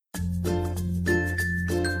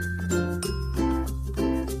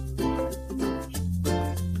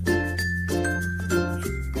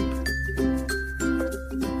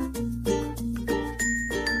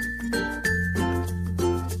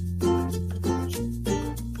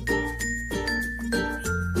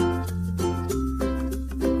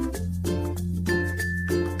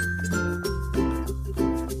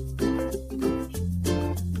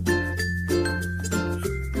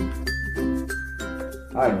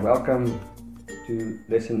Hi, welcome to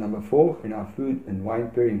lesson number 4 in our food and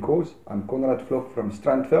wine pairing course. I'm Konrad Vlok from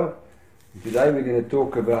Strandveld. Today we're going to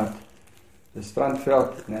talk about the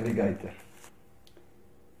Strandveld Navigator.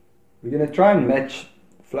 We're going to try and match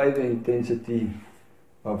flavor intensity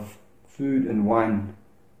of food and wine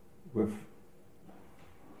with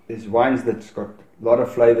there's wines that's got a lot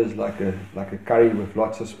of flavors like a curry with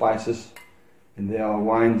lots of spices, and there are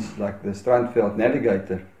wines like the Strandveld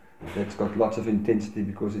Navigator that's got lots of intensity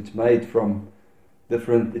because it's made from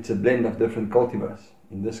it's a blend of different cultivars.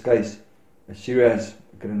 In this case, a Shiraz,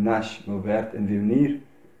 Grenache, Mourvèdre and Viognier.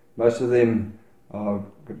 Most of them are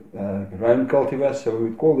Rhone cultivars, so we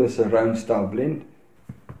would call this a Rhone style blend.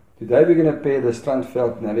 Today we're going to pair the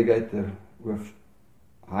Strandveld Navigator with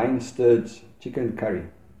Hein Sturt's chicken curry.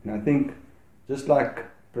 And I think just like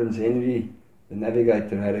Prince Henry, the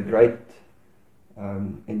Navigator had a great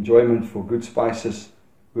enjoyment for good spices.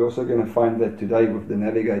 We're also going to find that today with the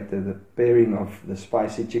Navigator, the pairing of the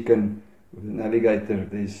spicy chicken with the Navigator,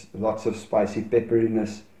 there's lots of spicy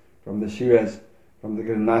pepperiness from the Shiraz. From the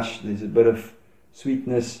Grenache, there's a bit of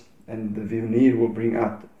sweetness, and the Viognier will bring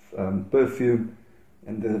out perfume,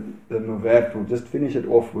 and the Mourvèdre will just finish it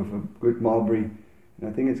off with a good mulberry. And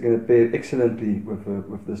I think it's going to pair excellently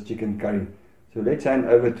with this chicken curry. So let's hand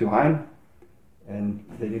over to Hein and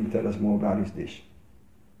let him tell us more about his dish.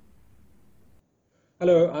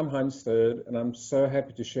 Hello, I'm Hein Sturt, and I'm so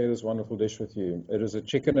happy to share this wonderful dish with you. It is a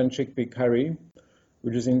chicken and chickpea curry,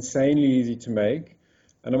 which is insanely easy to make,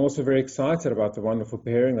 and I'm also very excited about the wonderful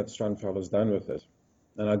pairing that Strandveld has done with it.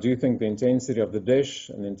 And I do think the intensity of the dish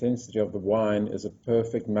and the intensity of the wine is a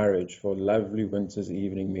perfect marriage for a lovely winter's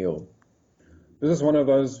evening meal. This is one of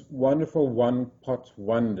those wonderful one-pot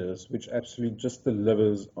wonders which absolutely just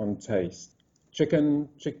delivers on taste. Chicken,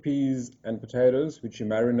 chickpeas, and potatoes, which you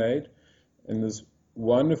marinate in this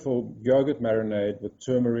wonderful yogurt marinade with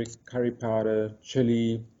turmeric, curry powder,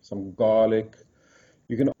 chili, some garlic.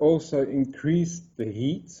 You can also increase the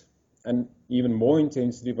heat and even more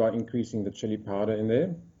intensity by increasing the chili powder in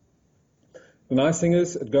there. The nice thing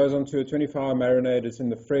is it goes onto a 24-hour marinade. It's in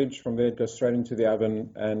the fridge. From there it goes straight into the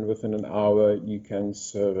oven, and within an hour you can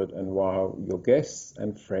serve it and wow your guests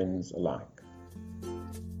and friends alike.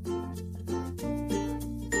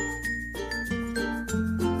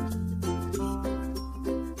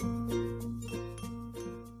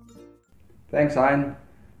 Thanks, Hein.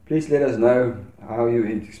 Please let us know how you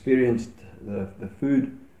experienced the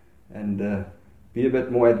food, and be a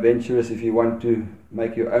bit more adventurous if you want to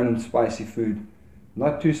make your own spicy food.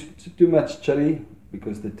 Not too much chili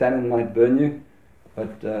because the tannin might burn you,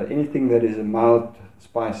 but anything that is a mild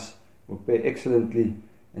spice will pair excellently.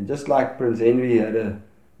 And just like Prince Henry had a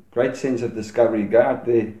great sense of discovery, go out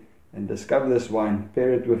there and discover this wine,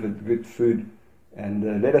 pair it with a good food,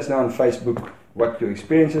 and let us know on Facebook what your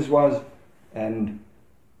experiences was. And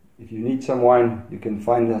if you need some wine, you can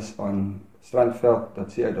find us on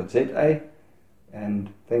strandveld.co.za. And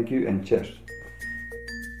thank you and cheers.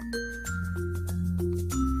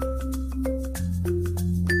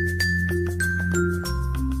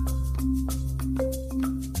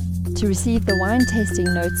 To receive the wine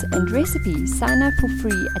tasting notes and recipes, sign up for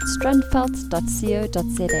free at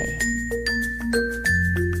strandveld.co.za.